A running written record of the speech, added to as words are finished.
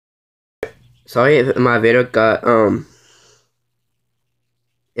sorry if my video got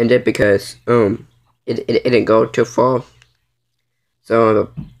ended because it didn't go too far.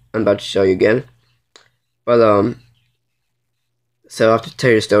 So I'm about to show you again. But so I have to tell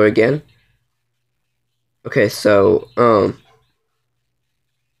you the story again. Okay, so I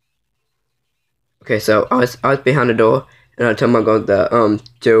was behind the door and I told my girl that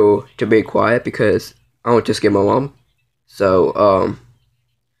to be quiet because I want to scare my mom. So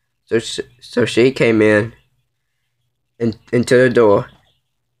so she came into the door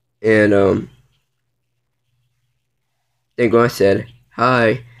and then Grant said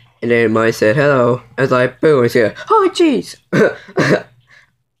hi, and then Mike said hello. I was like boom, and she said oh jeez.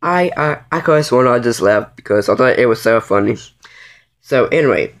 I could have sworn I just laughed because I thought it was so funny. So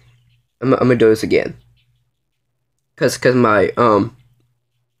anyway, I'm gonna do this again, cause my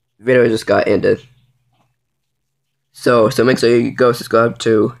video just got ended. So make sure you go subscribe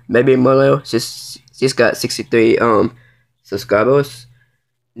to maybe Milo. She's got 63 subscribers.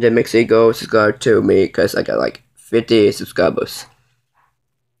 Then make sure you go subscribe to me cause I got like 50 subscribers.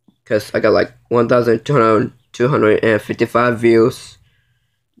 Cause I got like 1,255 views.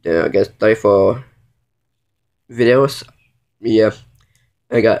 Then I guess 34 videos. Yeah.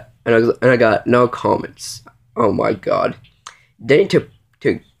 I got no comments. Oh my god. They need to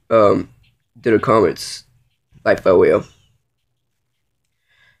do the comments like for real.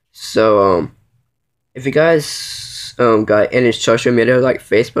 So if you guys got any social media like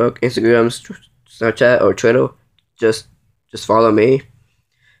Facebook, Instagram, Snapchat, or Twitter, just follow me.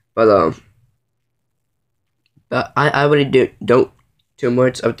 But I really don't too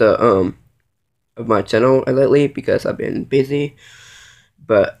much of the of my channel lately because I've been busy.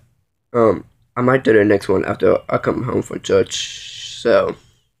 But I might do the next one after I come home from church. So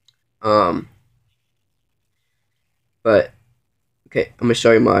but okay, I'm gonna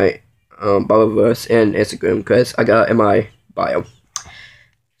show you my Bible verse and Instagram because I got it in my bio.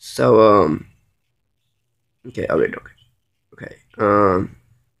 So okay, I'll read it. Okay,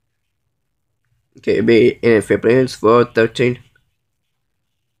 okay, it'll be in Philippians 4:13.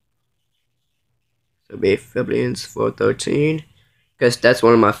 So it'll be Philippians 4:13 because that's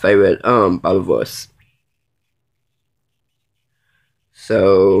one of my favorite Bible verse.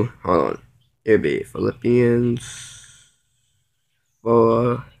 So hold on, it'll be Philippians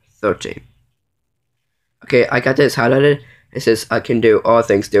 4:13. Okay, I got this highlighted. It says, I can do all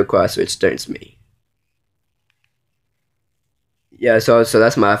things through Christ which strengthens me. Yeah, so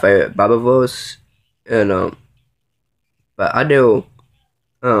that's my favorite Bible verse. And but I do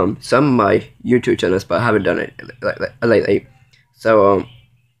some of my YouTube channels, but I haven't done it lately. So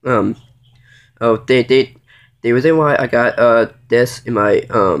oh the reason why I got this in my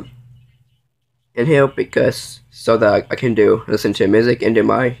in here because so that I can listen to music and do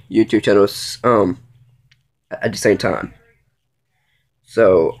my YouTube channels at the same time.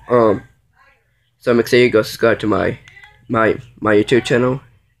 So so make sure you go subscribe to my YouTube channel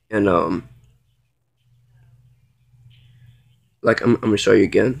and like I'm gonna show you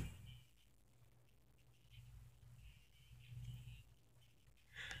again.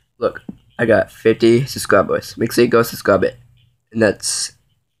 Look, I got 50 subscribers. Make sure you go subscribe it, and that's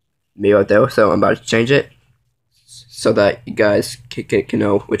me right there. So I'm about to change it so that you guys can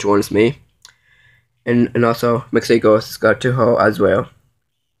know which one is me. And also make sure you go subscribe to her as well.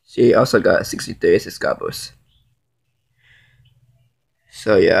 She also got 63 subscribers.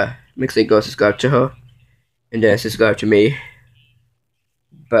 So yeah, make sure you go subscribe to her, and then subscribe to me.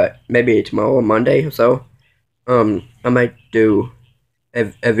 But maybe tomorrow or Monday or so, I might do a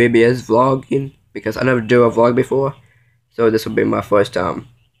VBS vlogging because I never do a vlog before, so this will be my first time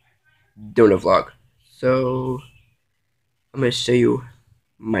doing a vlog. So I'm gonna see you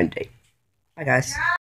Monday. Bye guys.